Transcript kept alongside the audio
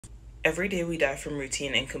Every day we die from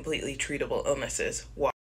routine and completely treatable illnesses. Why?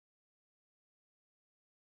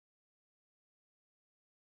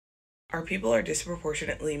 Our people are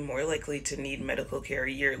disproportionately more likely to need medical care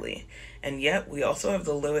yearly, and yet we also have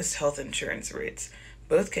the lowest health insurance rates,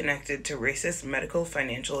 both connected to racist medical,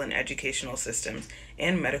 financial, and educational systems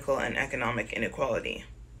and medical and economic inequality.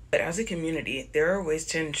 But as a community, there are ways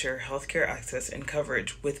to ensure healthcare access and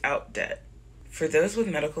coverage without debt. For those with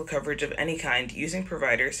medical coverage of any kind, using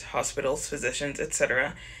providers, hospitals, physicians,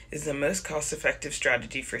 etc. is the most cost-effective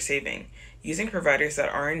strategy for saving. Using providers that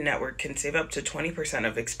are in network can save up to 20%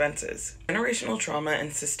 of expenses. Generational trauma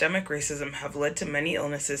and systemic racism have led to many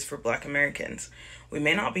illnesses for Black Americans. We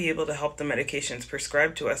may not be able to help the medications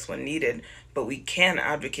prescribed to us when needed, but we can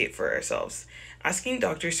advocate for ourselves. Asking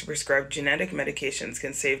doctors to prescribe genetic medications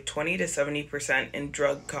can save 20 to 70% in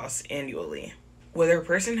drug costs annually. Whether a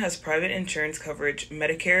person has private insurance coverage,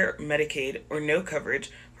 Medicare, Medicaid, or no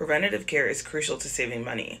coverage, preventative care is crucial to saving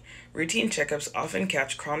money. Routine checkups often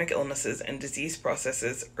catch chronic illnesses and disease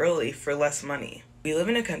processes early for less money. We live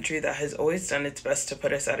in a country that has always done its best to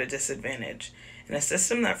put us at a disadvantage. In a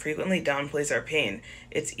system that frequently downplays our pain,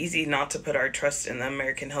 it's easy not to put our trust in the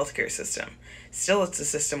American healthcare system. Still, it's a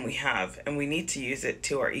system we have, and we need to use it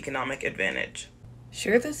to our economic advantage.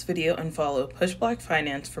 Share this video and follow PushBlack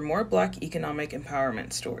Finance for more Black economic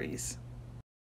empowerment stories.